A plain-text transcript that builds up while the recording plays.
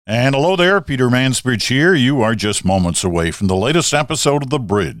And hello there, Peter Mansbridge here. You are just moments away from the latest episode of The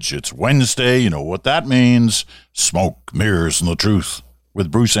Bridge. It's Wednesday. You know what that means. Smoke, mirrors, and the truth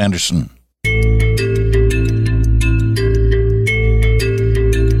with Bruce Anderson.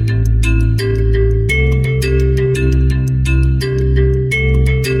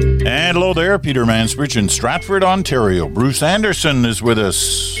 And hello there, Peter Mansbridge in Stratford, Ontario. Bruce Anderson is with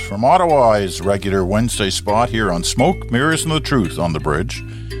us from Ottawa, his regular Wednesday spot here on Smoke, Mirrors, and the Truth on The Bridge.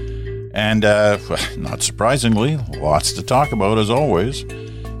 And not surprisingly, lots to talk about as always.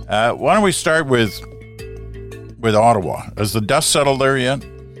 Why don't we start with Ottawa? Has the dust settled there yet?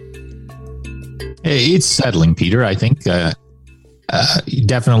 It's settling, Peter. I think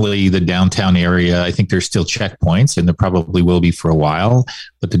definitely the downtown area. I think there's still checkpoints, and there probably will be for a while.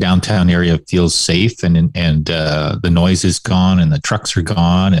 But the downtown area feels safe, and the noise is gone, and the trucks are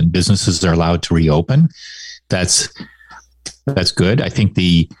gone, and businesses are allowed to reopen. That's good. I think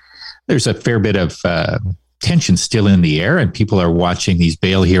there's a fair bit of tension still in the air, and people are watching these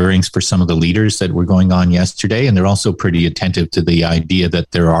bail hearings for some of the leaders that were going on yesterday, and they're also pretty attentive to the idea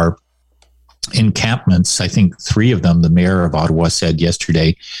that there are encampments. I think 3 of them, the mayor of Ottawa said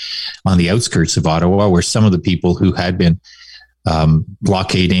yesterday, on the outskirts of Ottawa, where some of the people who had been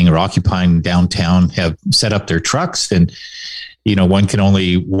blockading or occupying downtown have set up their trucks. And, you know, one can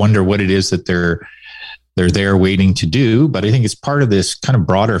only wonder what it is that they're there waiting to do. But I think it's part of this kind of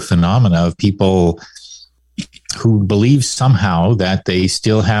broader phenomena of people who believe somehow that they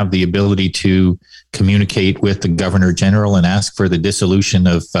still have the ability to communicate with the Governor General and ask for the dissolution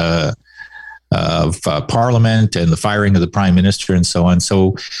of Parliament and the firing of the Prime Minister and so on.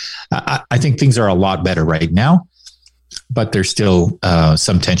 So I think things are a lot better right now, but there's still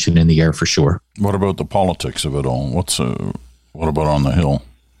some tension in the air for sure. What about the politics of it all? What about on the Hill?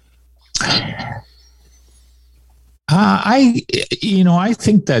 I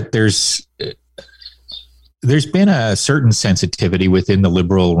think that there's been a certain sensitivity within the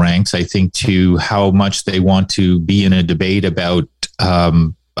Liberal ranks, I think, to how much they want to be in a debate about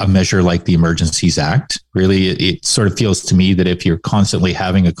a measure like the Emergencies Act. Really, it sort of feels to me that if you're constantly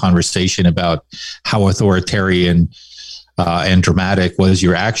having a conversation about how authoritarian and dramatic was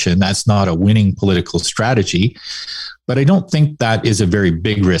your action, that's not a winning political strategy. But I don't think that is a very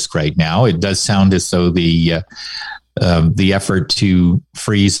big risk right now. It does sound as though the effort to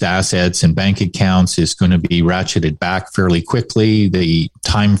freeze assets and bank accounts is going to be ratcheted back fairly quickly. The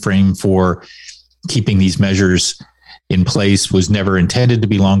time frame for keeping these measures in place was never intended to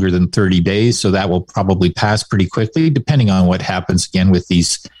be longer than 30 days, so that will probably pass pretty quickly, depending on what happens again with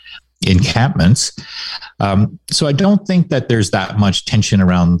these encampments. So I don't think that there's that much tension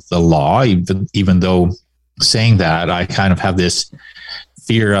around the law, even though saying that, I kind of have this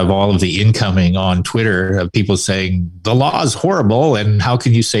fear of all of the incoming on Twitter of people saying the law is horrible and how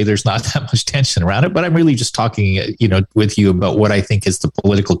can you say there's not that much tension around it? But I'm really just talking, with you about what I think is the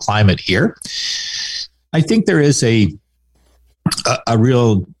political climate here. I think there is a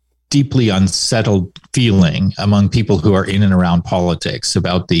real deeply unsettled feeling among people who are in and around politics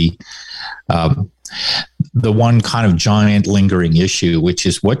about the one kind of giant lingering issue, which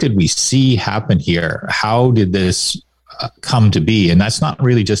is what did we see happen here? How did this come to be? And that's not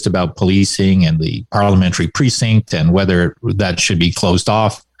really just about policing and the parliamentary precinct and whether that should be closed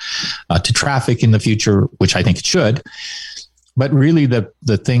off to traffic in the future, which I think it should. But really the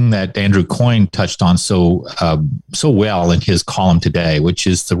thing that Andrew Coyne touched on so well in his column today, which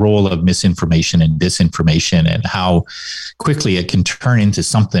is the role of misinformation and disinformation and how quickly it can turn into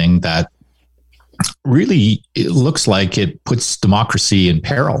something that really it looks like it puts democracy in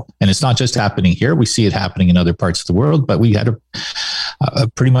peril. And it's not just happening here. We see it happening in other parts of the world, but we had a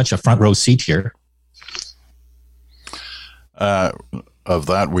pretty much a front row seat here. Of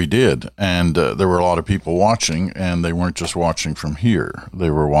that we did. And there were a lot of people watching, and they weren't just watching from here. They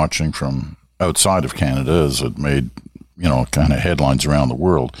were watching from outside of Canada, as it made, kind of headlines around the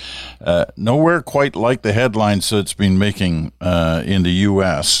world. Nowhere quite like the headlines that it's been making in the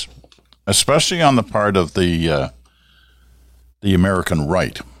U.S., especially on the part of the American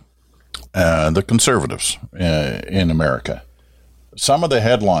right, the conservatives in America. Some of the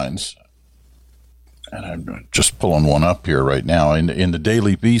headlines, and I'm just pulling one up here right now, in the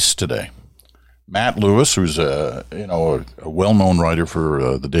Daily Beast today. Matt Lewis, who's a well-known writer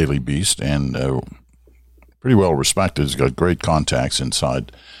for the Daily Beast and pretty well respected, he's got great contacts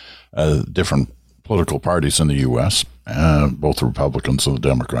inside different political parties in the U.S., both the Republicans and the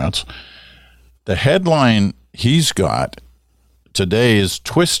Democrats. The headline he's got today is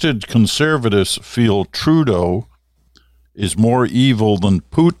 "Twisted Conservatives Feel Trudeau is More Evil Than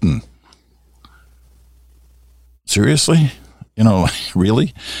Putin." Seriously?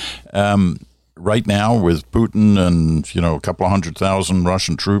 Really? Right now, with Putin and, a couple of 100,000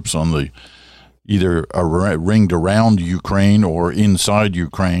 Russian troops on the either ringed around Ukraine or inside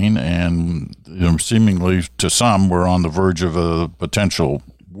Ukraine, and seemingly to some, we're on the verge of a potential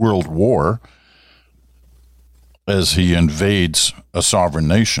world war as he invades a sovereign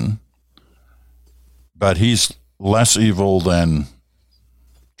nation. But he's less evil than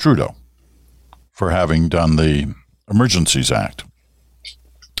Trudeau for having done the Emergencies Act.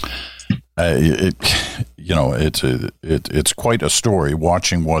 It's quite a story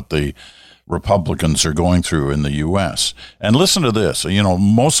watching what the Republicans are going through in the U.S. And listen to this.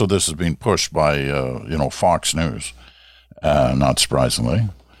 Most of this is being pushed by, Fox News, not surprisingly.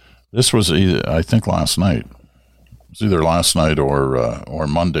 This was, I think, last night. It was either last night or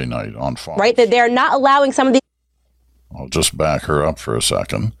Monday night on Fox. Right, that they're not allowing some of the... I'll just back her up for a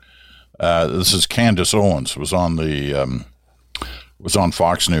second. This is Candace Owens, was on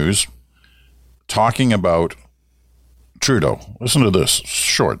Fox News, talking about Trudeau. Listen to this,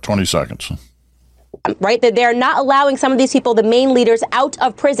 short, 20 seconds. Right, that they're not allowing some of these people, the main leaders, out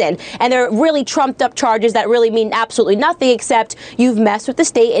of prison. And they're really trumped up charges that really mean absolutely nothing except you've messed with the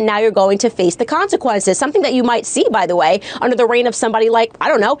state and now you're going to face the consequences. Something that you might see, by the way, under the reign of somebody like, I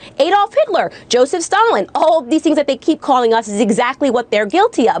don't know, Adolf Hitler, Joseph Stalin. All of these things that they keep calling us is exactly what they're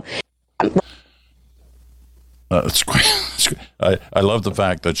guilty of. It's great. I love the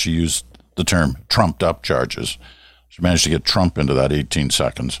fact that she used the term trumped up charges. She managed to get Trump into that 18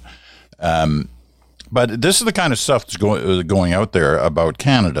 seconds. But this is the kind of stuff that's going out there about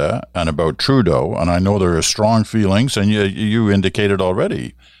Canada and about Trudeau. And I know there are strong feelings, and you indicated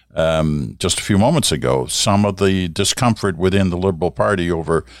already just a few moments ago, some of the discomfort within the Liberal Party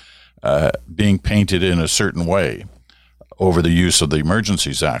over being painted in a certain way over the use of the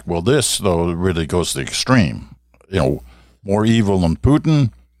Emergencies Act. Well, this, though, really goes to the extreme. More evil than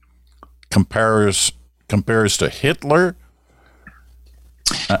Putin, compares to Hitler.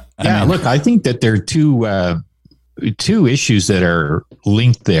 Look, I think that there are two issues that are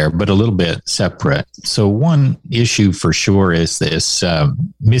linked there, but a little bit separate. So one issue for sure is this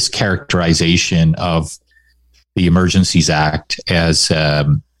mischaracterization of the Emergencies Act as,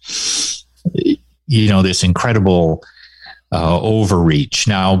 this incredible overreach.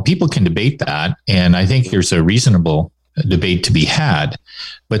 Now, people can debate that, and I think there's a reasonable debate to be had.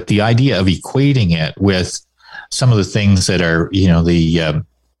 But the idea of equating it with some of the things that are,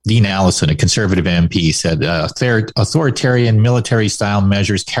 Dean Allison, a conservative MP, said authoritarian military-style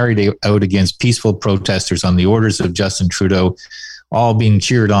measures carried out against peaceful protesters on the orders of Justin Trudeau, all being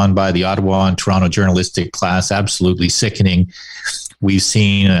cheered on by the Ottawa and Toronto journalistic class, absolutely sickening. We've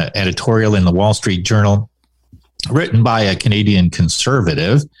seen an editorial in the Wall Street Journal written by a Canadian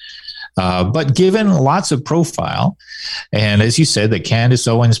conservative, but given lots of profile. And as you said, the Candace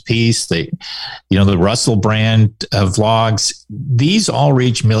Owens piece, the Russell Brand vlogs, these all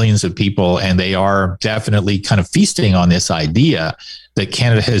reach millions of people, and they are definitely kind of feasting on this idea that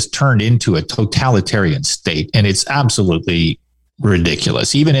Canada has turned into a totalitarian state. And it's absolutely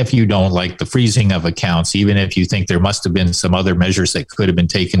ridiculous. Even if you don't like the freezing of accounts, even if you think there must have been some other measures that could have been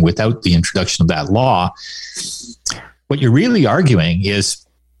taken without the introduction of that law, what you're really arguing is,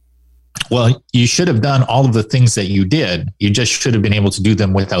 well, you should have done all of the things that you did. You just should have been able to do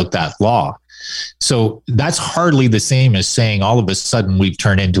them without that law. So that's hardly the same as saying all of a sudden we've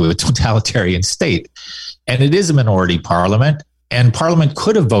turned into a totalitarian state. And it is a minority parliament, and Parliament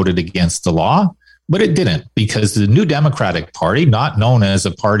could have voted against the law, but it didn't, because the New Democratic Party, not known as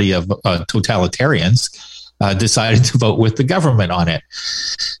a party of totalitarians, decided to vote with the government on it.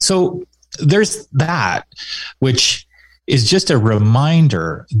 So there's that, which is just a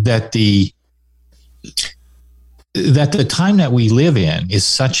reminder that the time that we live in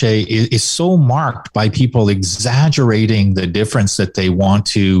is so marked by people exaggerating the difference that they want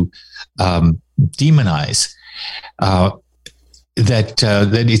to demonize, that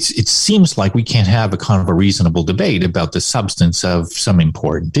it seems like we can't have a kind of a reasonable debate about the substance of some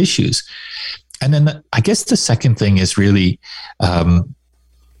important issues. And then I guess the second thing is really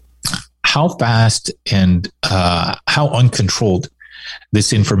how fast and how uncontrolled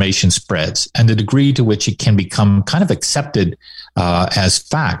this information spreads, and the degree to which it can become kind of accepted as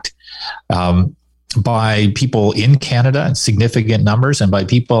fact by people in Canada in significant numbers, and by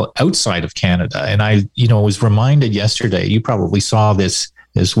people outside of Canada. And I, was reminded yesterday, you probably saw this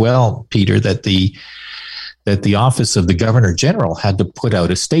as well, Peter, that the Office of the Governor General had to put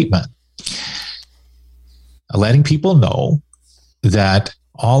out a statement letting people know that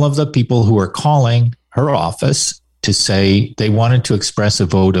all of the people who are calling her office to say they wanted to express a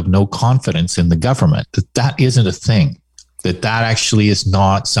vote of no confidence in the government, that isn't a thing. that actually is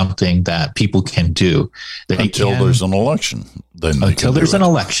not something that people can do. Until there's an election. Until there's an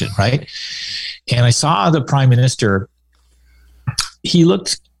election, right? And I saw the prime minister, he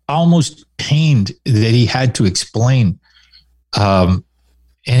looked almost pained that he had to explain.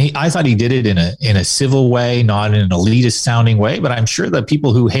 And I thought he did it in a civil way, not in an elitist sounding way. But I'm sure that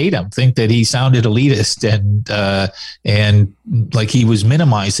people who hate him think that he sounded elitist and like he was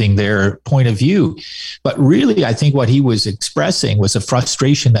minimizing their point of view. But really, I think what he was expressing was a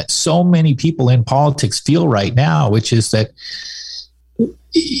frustration that so many people in politics feel right now, which is that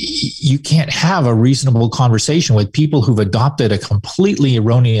you can't have a reasonable conversation with people who've adopted a completely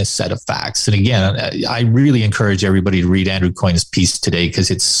erroneous set of facts. And again, I really encourage everybody to read Andrew Coyne's piece today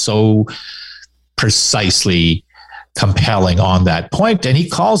because it's so precisely compelling on that point. And he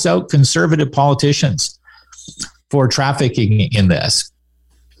calls out conservative politicians for trafficking in this.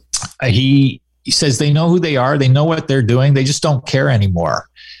 He says they know who they are, they know what they're doing, they just don't care anymore.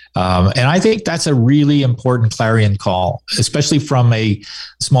 And I think that's a really important clarion call, especially from a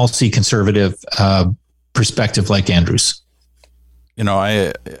small c conservative perspective like Andrew's. You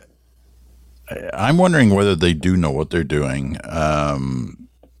know, I'm wondering whether they do know what they're doing,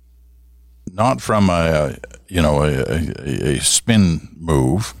 not from a spin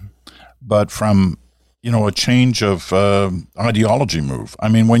move, but from a change of ideology move. I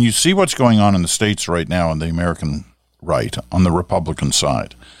mean, when you see what's going on in the States right now on the American right, on the Republican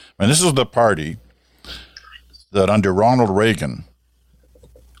side. And this is the party that under Ronald Reagan,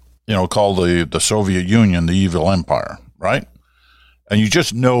 called the Soviet Union the evil empire, right? And you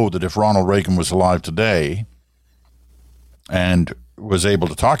just know that if Ronald Reagan was alive today and was able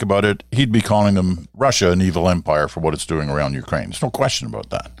to talk about it, he'd be calling them Russia an evil empire for what it's doing around Ukraine. There's no question about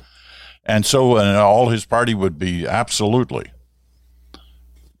that. And so all his party would be absolutely.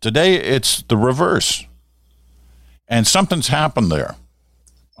 Today, it's the reverse. And something's happened there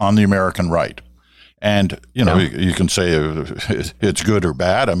on the American right. And, you can say it's good or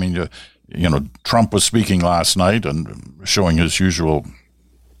bad. I mean, Trump was speaking last night and showing his usual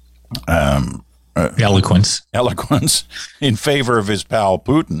eloquence in favor of his pal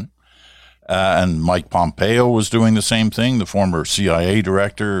Putin. And Mike Pompeo was doing the same thing, the former CIA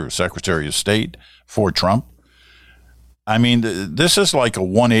director, Secretary of State for Trump. I mean, this is like a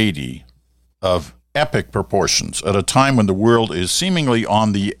 180 of epic proportions at a time when the world is seemingly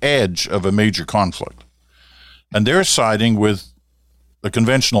on the edge of a major conflict. And they're siding with the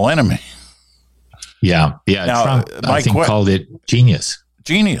conventional enemy. Yeah. Now, Trump, I think, called it genius.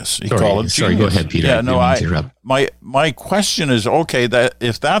 Genius. He called it genius. Sorry, go ahead, Peter. Yeah, no, my question is, okay, that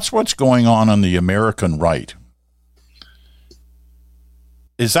if that's what's going on the American right,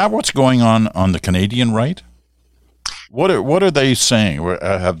 is that what's going on the Canadian right? What are they saying?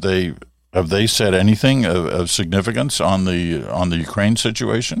 Have they said anything of significance on the Ukraine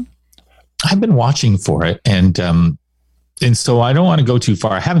situation? I've been watching for it, and so I don't want to go too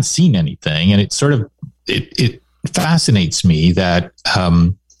far. I haven't seen anything, and it sort of it fascinates me that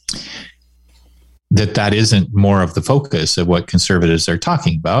that isn't more of the focus of what conservatives are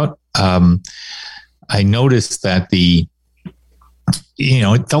talking about. I noticed that it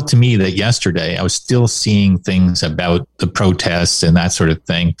felt to me that yesterday I was still seeing things about the protests and that sort of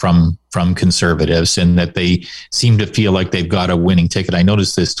thing from conservatives, and that they seem to feel like they've got a winning ticket. I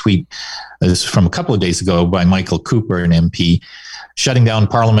noticed this tweet from a couple of days ago by Michael Cooper, an MP, shutting down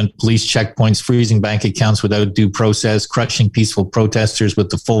Parliament, police checkpoints, freezing bank accounts without due process, crushing peaceful protesters with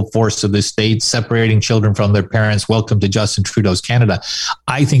the full force of the state, separating children from their parents. Welcome to Justin Trudeau's Canada.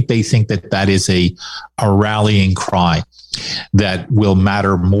 I think they think that is a rallying cry that will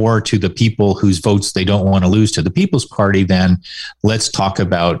matter more to the people whose votes they don't want to lose to the People's Party than let's talk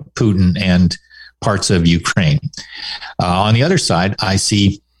about Putin and parts of Ukraine. On the other side, I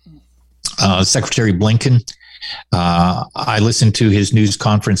see Secretary Blinken. I listened to his news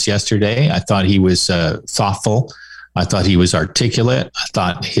conference yesterday. I thought he was thoughtful. I thought he was articulate. I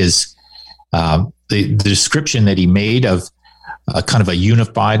thought his the description that he made of a kind of a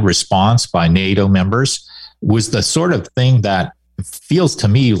unified response by NATO members was the sort of thing that feels to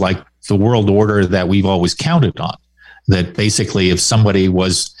me like the world order that we've always counted on. That basically if somebody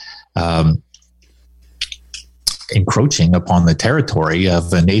was encroaching upon the territory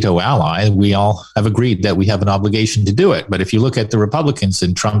of a NATO ally, we all have agreed that we have an obligation to do it. But if you look at the Republicans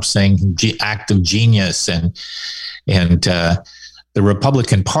and Trump saying act of genius and the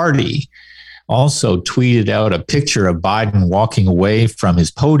Republican Party also tweeted out a picture of Biden walking away from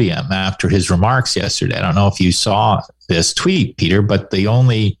his podium after his remarks yesterday. I don't know if you saw this tweet, Peter, but the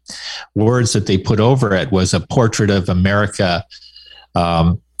only words that they put over it was a portrait of America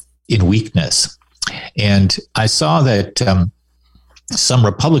in weakness. And I saw that some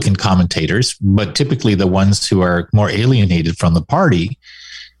Republican commentators, but typically the ones who are more alienated from the party,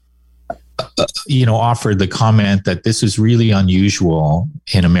 offered the comment that this is really unusual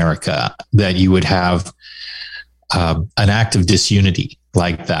in America, that you would have an act of disunity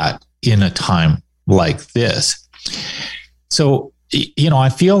like that in a time like this. So, I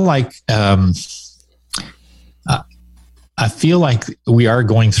feel like we are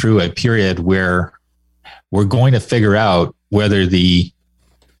going through a period where we're going to figure out whether the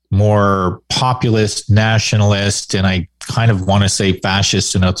more populist, nationalist, and I kind of want to say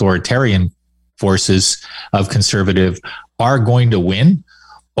fascist and authoritarian forces of conservative are going to win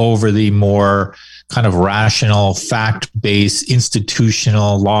over the more kind of rational, fact-based,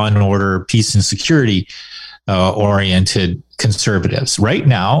 institutional, law and order, peace and security oriented conservatives. Right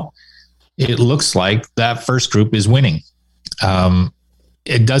now, it looks like that first group is winning.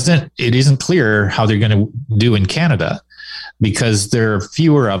 It isn't clear how they're going to do in Canada, because there are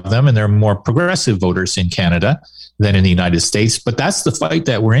fewer of them and there are more progressive voters in Canada than in the United States. But that's the fight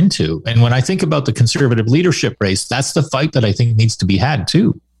that we're into. And when I think about the conservative leadership race, that's the fight that I think needs to be had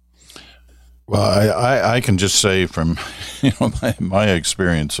too. Well, I can just say from my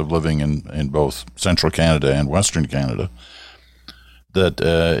experience of living in both central Canada and Western Canada, that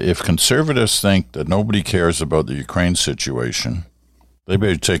if conservatives think that nobody cares about the Ukraine situation, they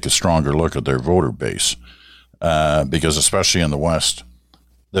better take a stronger look at their voter base. Because especially in the West,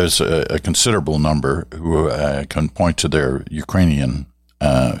 there's a considerable number who can point to their Ukrainian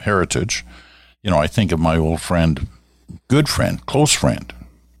heritage. I think of my old friend, good friend, close friend.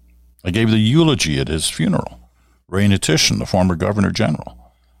 I gave the eulogy at his funeral, Ray Natishin, the former governor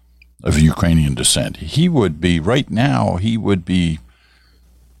general of Ukrainian descent. He would be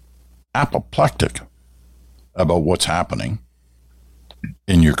apoplectic about what's happening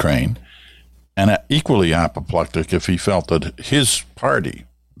in Ukraine, and equally apoplectic if he felt that his party,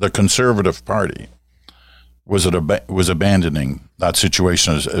 the Conservative Party, was abandoning that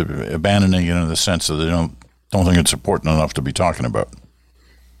situation, abandoning it in the sense that they don't think it's important enough to be talking about.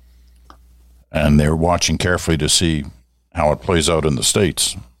 And they're watching carefully to see how it plays out in the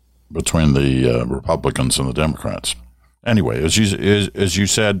States between the Republicans and the Democrats. Anyway, as you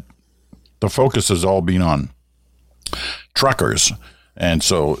said, the focus has all been on truckers. And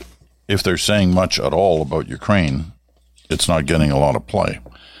so if they're saying much at all about Ukraine, it's not getting a lot of play.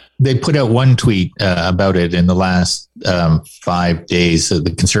 They put out one tweet about it in the last 5 days,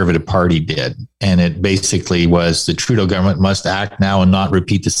 the Conservative Party did. And it basically was the Trudeau government must act now and not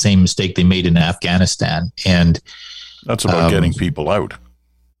repeat the same mistake they made in Afghanistan. And that's about getting people out.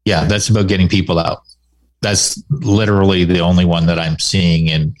 Yeah, that's about getting people out. That's literally the only one that I'm seeing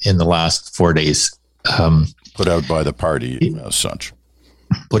in the last 4 days. Put out by the party as such.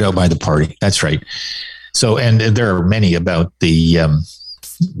 Put out by the party. That's right. So, and there are many about the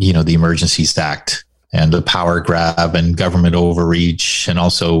Emergencies Act and the power grab and government overreach, and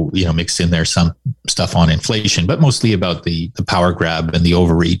also, mixed in there some stuff on inflation, but mostly about the power grab and the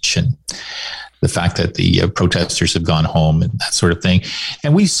overreach and the fact that the protesters have gone home and that sort of thing.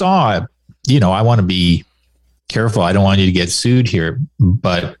 And we saw, I want to be careful. I don't want you to get sued here,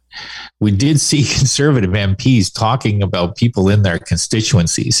 but we did see conservative MPs talking about people in their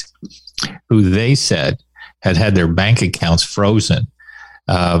constituencies who they said had their bank accounts frozen,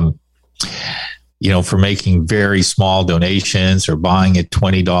 for making very small donations or buying a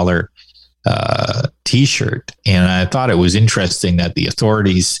 $20 T-shirt. And I thought it was interesting that the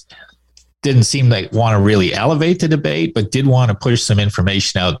authorities didn't seem to want to really elevate the debate, but did want to push some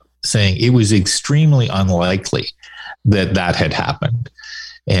information out saying it was extremely unlikely that had happened.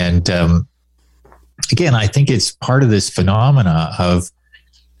 And again, I think it's part of this phenomena of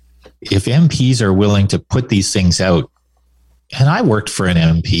if MPs are willing to put these things out, and I worked for an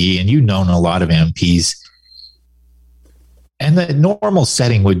MP, and you've known a lot of MPs, and the normal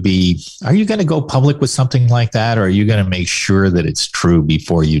setting would be, are you going to go public with something like that, or are you going to make sure that it's true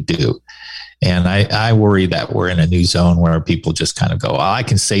before you do? And I worry that we're in a new zone where people just kind of go, I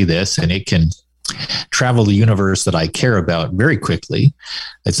can say this, and it can travel the universe that I care about very quickly.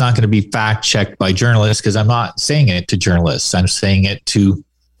 It's not going to be fact checked by journalists, because I'm not saying it to journalists. I'm saying it to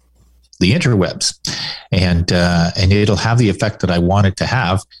the interwebs, and it'll have the effect that I want it to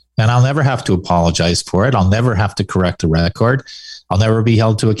have. And I'll never have to apologize for it. I'll never have to correct a record. I'll never be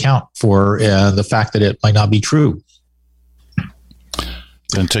held to account for the fact that it might not be true.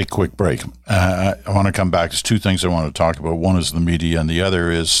 Then take a quick break. I want to come back. There's two things I want to talk about. One is the media, and the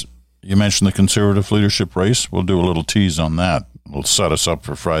other is, you mentioned the conservative leadership race. We'll do a little tease on that. We'll set us up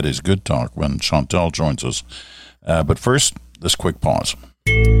for Friday's Good Talk when Chantal joins us. But first, this quick pause.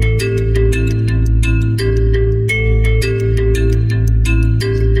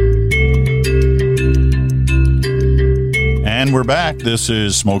 we're back. This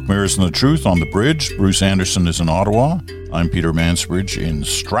is Smoke, Mirrors, and the Truth on the Bridge. Bruce Anderson is in Ottawa. I'm Peter Mansbridge in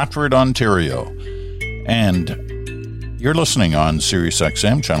Stratford, Ontario. And you're listening on Sirius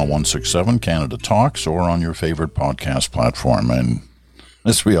XM, Channel 167, Canada Talks, or on your favorite podcast platform. And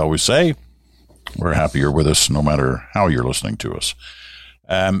as we always say, we're happy you're with us no matter how you're listening to us.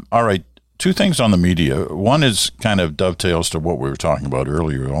 All right, two things on the media. One is kind of dovetails to what we were talking about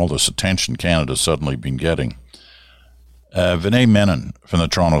earlier, all this attention Canada's suddenly been getting. Vinay Menon from the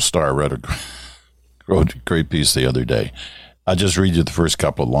Toronto Star wrote a great piece the other day. I'll just read you the first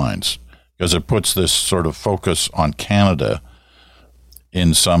couple of lines because it puts this sort of focus on Canada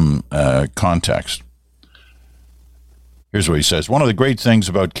in some context. Here's what he says. One of the great things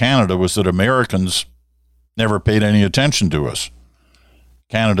about Canada was that Americans never paid any attention to us.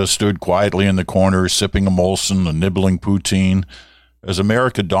 Canada stood quietly in the corner, sipping a Molson and nibbling poutine, as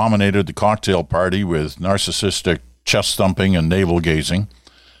America dominated the cocktail party with narcissistic chest thumping and navel gazing.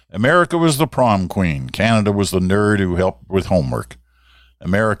 America was the prom queen. Canada was the nerd who helped with homework.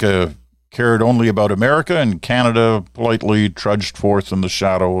 America cared only about America, and Canada politely trudged forth in the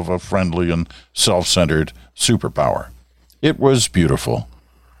shadow of a friendly and self-centered superpower. It was beautiful.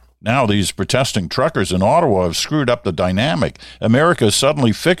 Now these protesting truckers in Ottawa have screwed up the dynamic. America is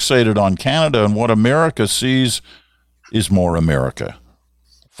suddenly fixated on Canada, and what America sees is more America.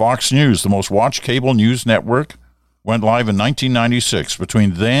 Fox News, the most watched cable news network, went live in 1996.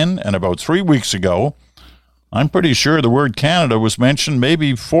 Between then and about 3 weeks ago, I'm pretty sure the word Canada was mentioned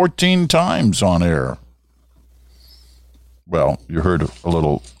maybe 14 times on air. Well, you heard a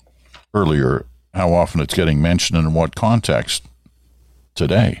little earlier how often it's getting mentioned and in what context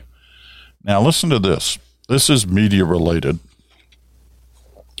today. Now listen to this. This is media related,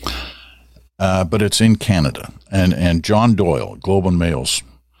 but it's in Canada. And John Doyle, Globe and Mail's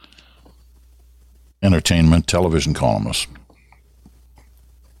entertainment television columnist,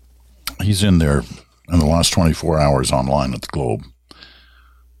 he's in there in the last 24 hours online at the Globe.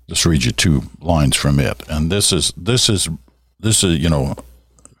 Just read you two lines from it. And this is you know,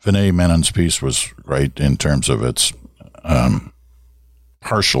 Vinay Menon's piece was great in terms of its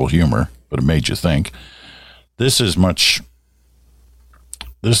partial humor, but it made you think. This is much.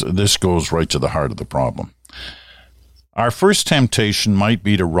 This goes right to the heart of the problem. Our first temptation might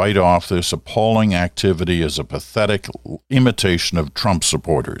be to write off this appalling activity as a pathetic imitation of Trump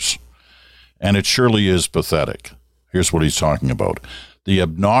supporters. And it surely is pathetic. Here's what he's talking about. The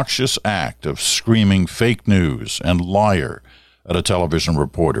obnoxious act of screaming fake news and liar at a television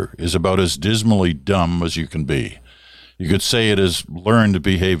reporter is about as dismally dumb as you can be. You could say it is learned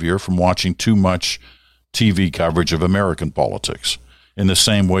behavior from watching too much TV coverage of American politics, in the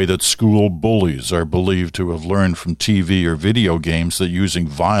same way that school bullies are believed to have learned from TV or video games that using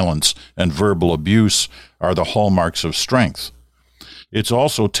violence and verbal abuse are the hallmarks of strength. It's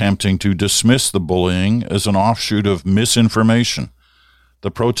also tempting to dismiss the bullying as an offshoot of misinformation. The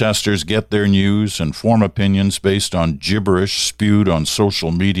protesters get their news and form opinions based on gibberish spewed on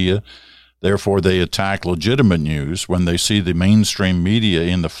social media. Therefore, they attack legitimate news when they see the mainstream media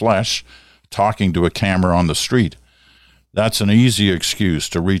in the flesh talking to a camera on the street. That's an easy excuse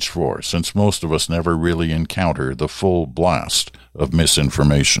to reach for, since most of us never really encounter the full blast of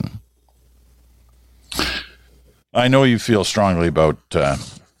misinformation. I know you feel strongly about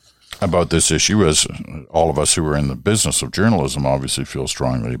this issue, as all of us who are in the business of journalism obviously feel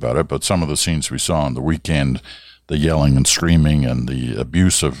strongly about it, but some of the scenes we saw on the weekend, the yelling and screaming and the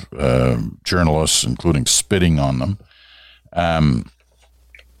abuse of journalists, including spitting on them,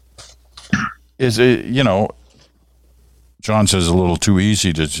 is it, you know, John says a little too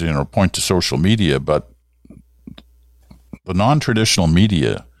easy to, you know, point to social media, but the non-traditional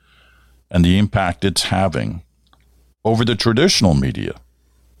media and the impact it's having over the traditional media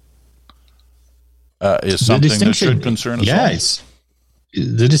is something that should concern us all. Yes.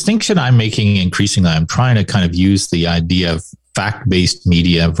 The distinction I'm making increasingly, I'm trying to kind of use the idea of fact-based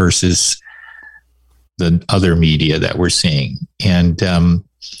media versus the other media that we're seeing. And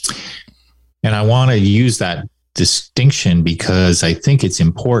I want to use that distinction because I think it's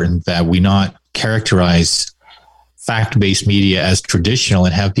important that we not characterize fact-based media as traditional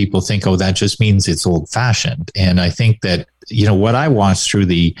and have people think, oh, that just means it's old-fashioned. And I think that, you know, what I watched through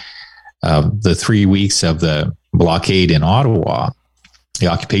the 3 weeks of the blockade in Ottawa, the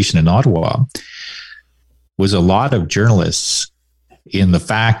occupation in Ottawa, was a lot of journalists in the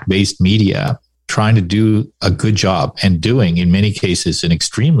fact-based media trying to do a good job and doing, in many cases, an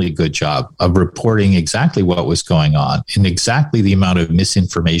extremely good job of reporting exactly what was going on and exactly the amount of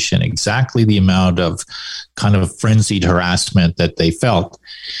misinformation, exactly the amount of kind of frenzied harassment that they felt.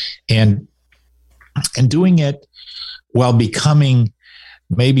 And doing it while becoming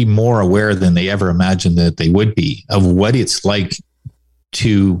maybe more aware than they ever imagined that they would be of what it's like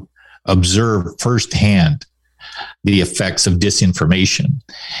to observe firsthand the effects of disinformation.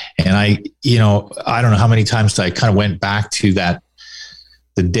 And I don't know how many times I kind of went back to that,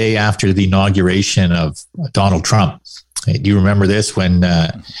 the day after the inauguration of Donald Trump. Do you remember this when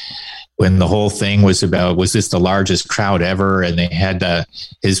the whole thing was about, was this the largest crowd ever? And they had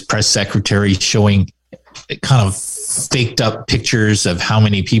his press secretary showing kind of faked up pictures of how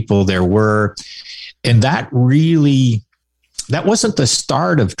many people there were. And that wasn't the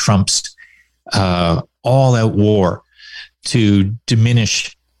start of Trump's all-out war to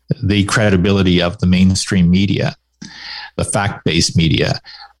diminish the credibility of the mainstream media, the fact-based media.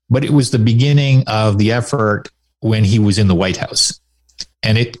 But it was the beginning of the effort when he was in the White House.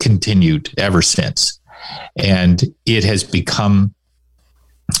 And it continued ever since. And it has become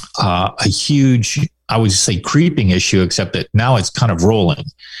a huge, I would say, creeping issue, except that now it's kind of rolling.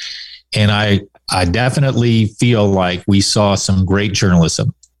 And I definitely feel like we saw some great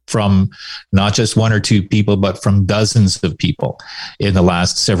journalism from not just one or two people, but from dozens of people in the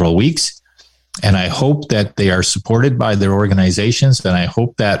last several weeks. And I hope that they are supported by their organizations. And I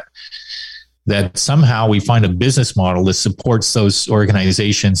hope that somehow we find a business model that supports those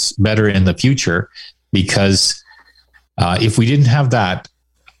organizations better in the future. Because if we didn't have that,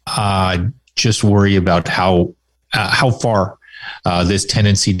 just worry about how far this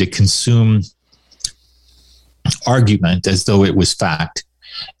tendency to consume argument as though it was fact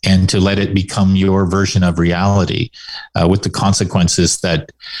and to let it become your version of reality, with the consequences that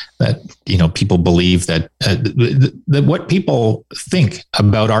people believe that what people think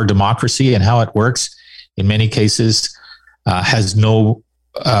about our democracy and how it works in many cases has no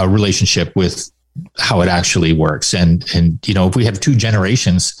relationship with how it actually works. And if we have two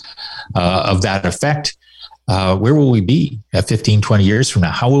generations of that effect, where will we be at 15, 20 years from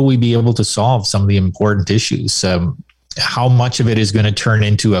now? How will we be able to solve some of the important issues? How much of it is going to turn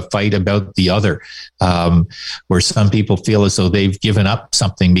into a fight about the other, where some people feel as though they've given up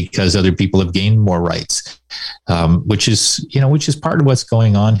something because other people have gained more rights, which is part of what's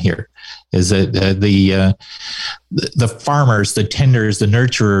going on here. Is that the farmers, the tenders, the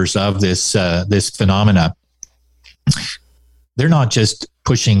nurturers of this phenomena, they're not just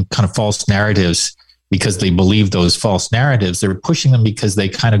pushing kind of false narratives because they believe those false narratives. They're pushing them because they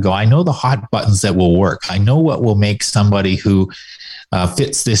kind of go, I know the hot buttons that will work. I know what will make somebody who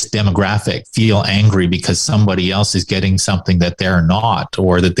fits this demographic feel angry because somebody else is getting something that they're not,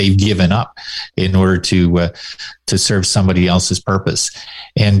 or that they've given up in order to serve somebody else's purpose.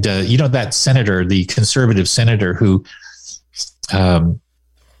 And, that senator, the conservative senator who,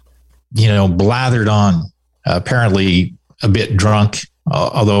 blathered on, apparently a bit drunk,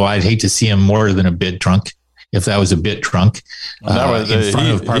 although I'd hate to see him more than a bit drunk, if that was a bit drunk. He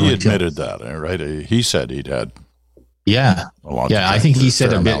admitted that, right? He said he'd had. Yeah. I think he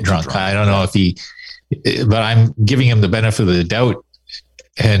said a bit drunk. I don't know if but I'm giving him the benefit of the doubt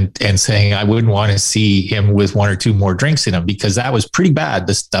and saying I wouldn't want to see him with one or two more drinks in him, because that was pretty bad,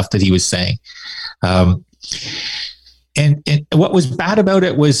 the stuff that he was saying. And what was bad about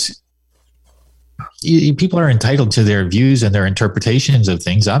it was, people are entitled to their views and their interpretations of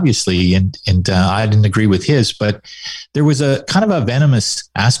things, obviously, and I didn't agree with his, but there was a kind of a venomous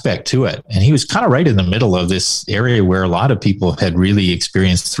aspect to it. And he was kind of right in the middle of this area where a lot of people had really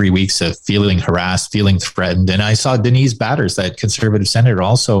experienced 3 weeks of feeling harassed, feeling threatened. And I saw Denise Batters, that conservative senator,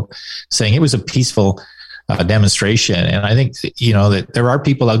 also saying it was a peaceful demonstration. And I think, that there are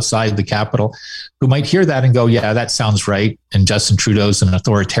people outside the Capitol who might hear that and go, yeah, that sounds right. And Justin Trudeau's an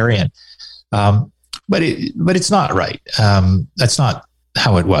authoritarian. But it's not right. That's not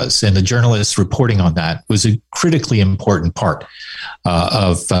how it was. And the journalists reporting on that was a critically important part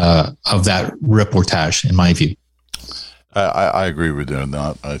of that reportage, in my view. I agree with you on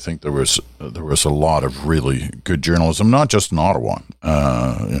that. I think there was a lot of really good journalism, not just in Ottawa,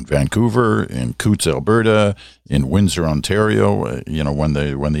 in Vancouver, in Coutts, Alberta, in Windsor, Ontario.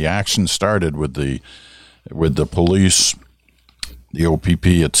 When the action started with the police, the OPP,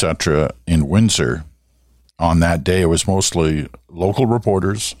 etc., in Windsor. On that day, it was mostly local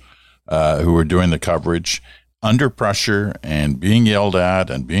reporters who were doing the coverage under pressure and being yelled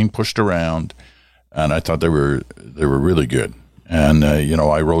at and being pushed around. And I thought they were really good. And,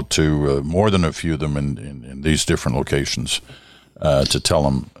 I wrote to more than a few of them in these different locations to tell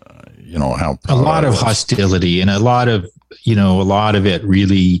them, how a lot of hostility and a lot of it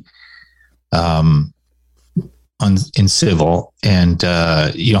really incivil and,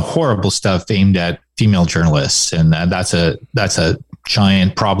 horrible stuff aimed at female journalists. And that's a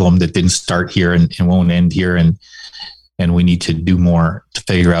giant problem that didn't start here and won't end here. And and we need to do more to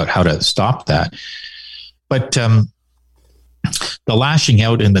figure out how to stop that. But the lashing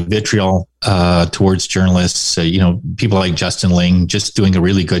out and the vitriol towards journalists, people like Justin Ling just doing a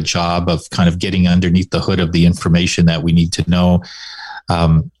really good job of kind of getting underneath the hood of the information that we need to know.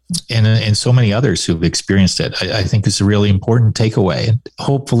 And so many others who've experienced it, I think is a really important takeaway. And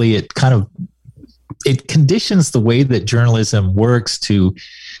hopefully it conditions the way that journalism works to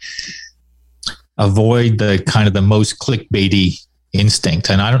avoid the kind of the most clickbaity instinct.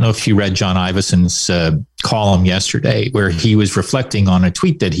 And I don't know if you read John Iveson's column yesterday, where he was reflecting on a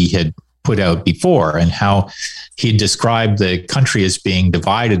tweet that he had put out before and how he described the country as being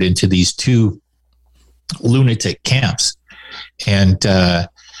divided into these two lunatic camps. And,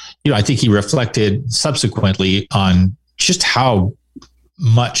 I think he reflected subsequently on just how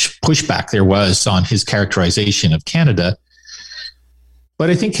much pushback there was on his characterization of Canada.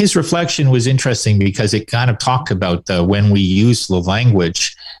 But I think his reflection was interesting because it kind of talked about when we use the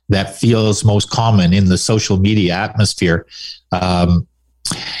language that feels most common in the social media atmosphere.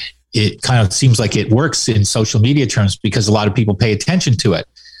 It kind of seems like it works in social media terms because a lot of people pay attention to it.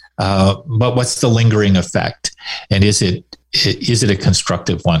 But what's the lingering effect? And is it a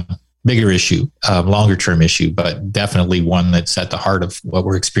constructive one? Bigger issue, longer term issue, but definitely one that's at the heart of what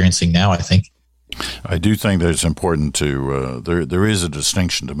we're experiencing now, I think. I do think that it's important to, there is a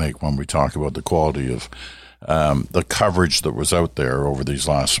distinction to make when we talk about the quality of the coverage that was out there over these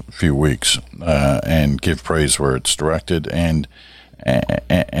last few weeks, and give praise where it's directed, and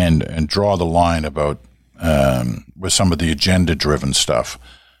draw the line about with some of the agenda-driven stuff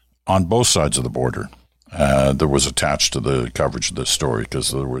on both sides of the border. That was attached to the coverage of this story,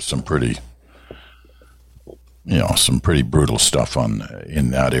 because there was some pretty brutal stuff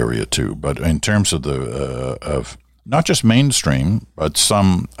in that area too. But in terms of of not just mainstream, but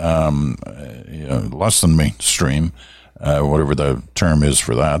some less than mainstream, whatever the term is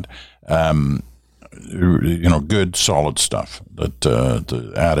for that, good solid stuff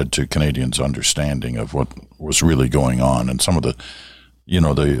that added to Canadians' understanding of what was really going on, and some of the.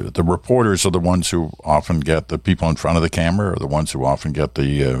 The reporters are the ones who often get the people in front of the camera, are the ones who often get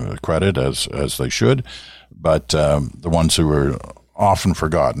the credit as they should. But the ones who are often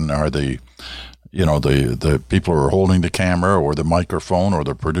forgotten are the people who are holding the camera or the microphone, or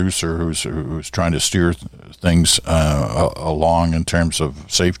the producer who's trying to steer things along in terms of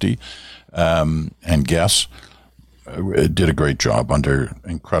safety, and guests. Did a great job under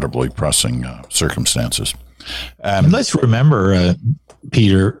incredibly pressing circumstances. And let's remember,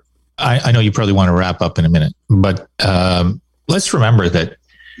 Peter, I know you probably want to wrap up in a minute, but let's remember that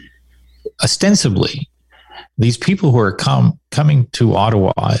ostensibly these people who are coming to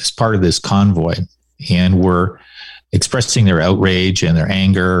Ottawa as part of this convoy and were expressing their outrage and their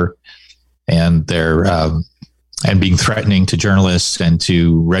anger and their and being threatening to journalists and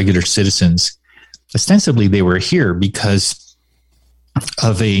to regular citizens, ostensibly they were here because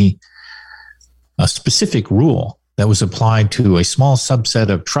of a specific rule that was applied to a small subset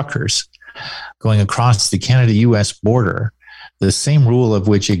of truckers going across the Canada-U.S. border, the same rule of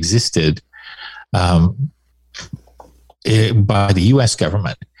which existed by the U.S.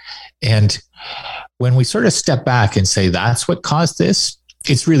 government. And when we sort of step back and say that's what caused this,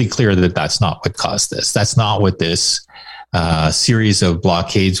 it's really clear that that's not what caused this. That's not what this series of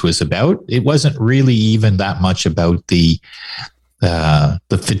blockades was about. It wasn't really even that much about the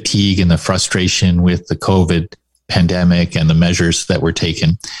fatigue and the frustration with the COVID pandemic and the measures that were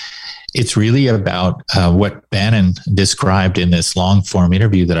taken. It's really about what Bannon described in this long form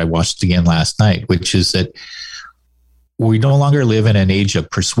interview that I watched again last night, which is that we no longer live in an age of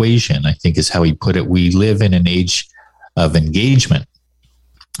persuasion, I think is how he put it. We live in an age of engagement,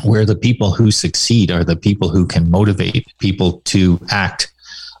 where the people who succeed are the people who can motivate people to act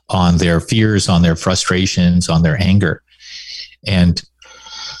on their fears, on their frustrations, on their anger. And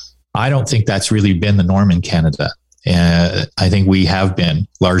I don't think that's really been the norm in Canada. I think we have been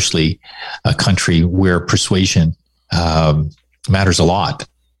largely a country where persuasion matters a lot.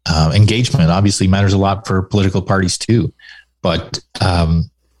 Engagement obviously matters a lot for political parties too. But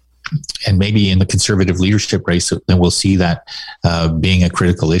and maybe in the Conservative leadership race, then we'll see that being a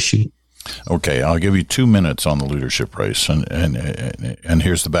critical issue. Okay, I'll give you 2 minutes on the leadership race, and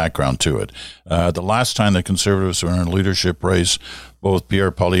here's the background to it. The last time the Conservatives were in a leadership race, both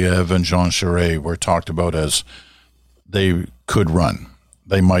Pierre Poilievre and Jean Charest were talked about as they could run.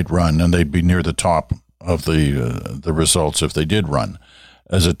 They might run, and they'd be near the top of the results if they did run.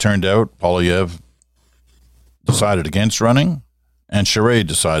 As it turned out, Poilievre decided against running, and Charest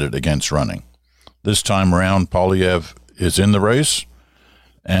decided against running. This time around, Poilievre is in the race,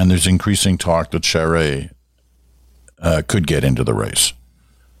 and there's increasing talk that Charest could get into the race.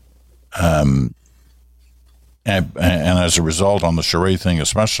 And as a result, on the Charest thing,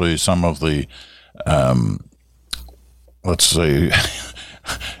 especially some of the, let's say,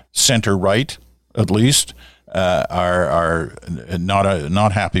 center-right, at least, are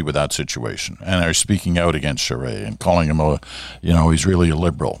not happy with that situation and are speaking out against Charest and calling him he's really a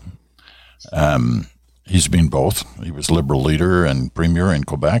liberal. He's been both. He was Liberal leader and premier in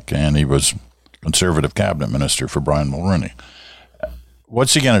Quebec, and he was Conservative cabinet minister for Brian Mulroney.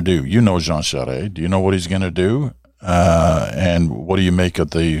 What's he going to do? You know Jean Charest. Do you know what he's going to do? And what do you make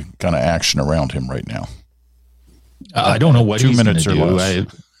of the kind of action around him right now? I don't know what 2 he's going minutes to or do. less.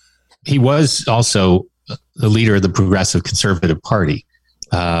 He was also the leader of the Progressive Conservative Party.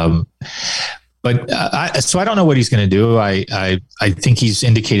 So I don't know what he's going to do. I think he's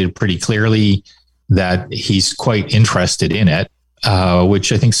indicated pretty clearly that he's quite interested in it,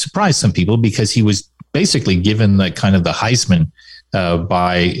 which I think surprised some people because he was basically given the kind of the Heisman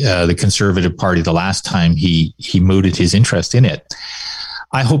by the Conservative Party the last time he mooted his interest in it.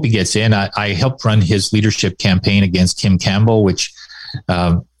 I hope he gets in. I helped run his leadership campaign against Kim Campbell, which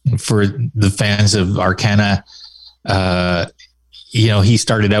for the fans of Arcana, he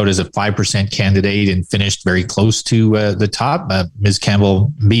started out as a 5% candidate and finished very close to the top. Ms.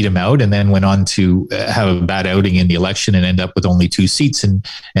 Campbell beat him out and then went on to have a bad outing in the election and end up with only 2 seats. And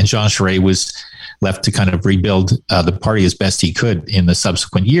Jean Charest was left to kind of rebuild the party as best he could in the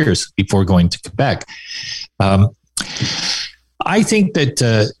subsequent years before going to Quebec. I think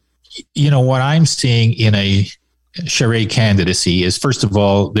that, what I'm seeing in a Charest candidacy is, first of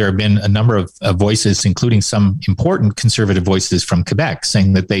all, there have been a number of voices, including some important conservative voices from Quebec,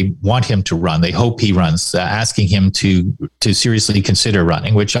 saying that they want him to run. They hope he runs, asking him to seriously consider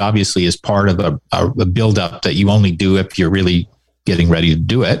running, which obviously is part of a build-up that you only do if you're really getting ready to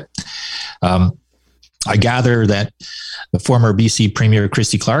do it. I gather that the former BC Premier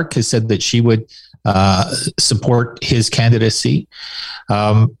Christy Clark has said that she would support his candidacy.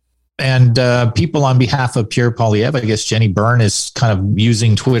 And people on behalf of Pierre Poilievre, I guess Jenny Byrne is kind of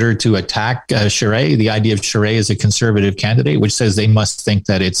using Twitter to attack Charest, the idea of Charest as a conservative candidate, which says they must think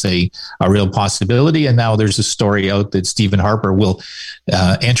that it's a real possibility. And now there's a story out that Stephen Harper will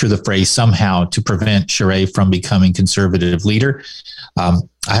enter the fray somehow to prevent Charest from becoming conservative leader.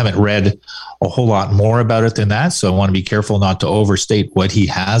 I haven't read a whole lot more about it than that, so I want to be careful not to overstate what he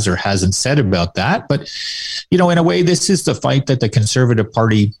has or hasn't said about that. But, in a way, this is the fight that the Conservative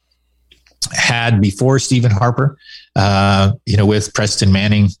Party had before Stephen Harper, with Preston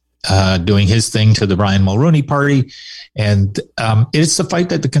Manning doing his thing to the Brian Mulroney party. And it's the fight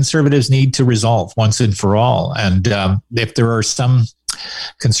that the Conservatives need to resolve once and for all. And if there are some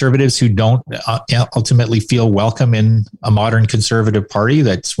Conservatives who don't ultimately feel welcome in a modern Conservative Party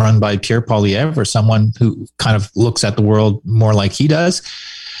that's run by Pierre Poilievre or someone who kind of looks at the world more like he does,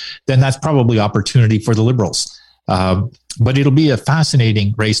 then that's probably opportunity for the Liberals. But it'll be a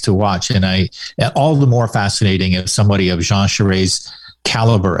fascinating race to watch, and all the more fascinating if somebody of Jean Charest's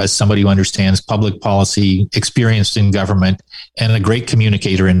caliber, as somebody who understands public policy, experienced in government, and a great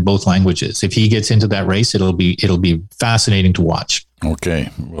communicator in both languages. If he gets into that race, it'll be fascinating to watch. Okay,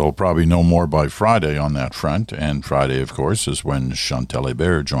 we'll probably know more by Friday on that front, and Friday, of course, is when Chantal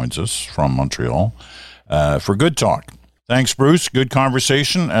Hébert joins us from Montreal for Good Talk. Thanks, Bruce. Good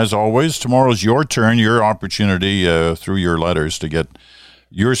conversation, as always. Tomorrow's your turn, your opportunity through your letters to get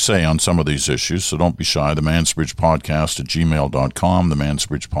your say on some of these issues, so don't be shy. The Mansbridge Podcast at gmail.com, the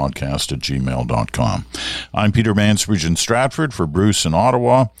Mansbridge Podcast at gmail.com. I'm Peter Mansbridge in Stratford for Bruce in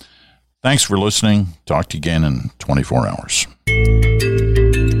Ottawa. Thanks for listening. Talk to you again in 24 hours.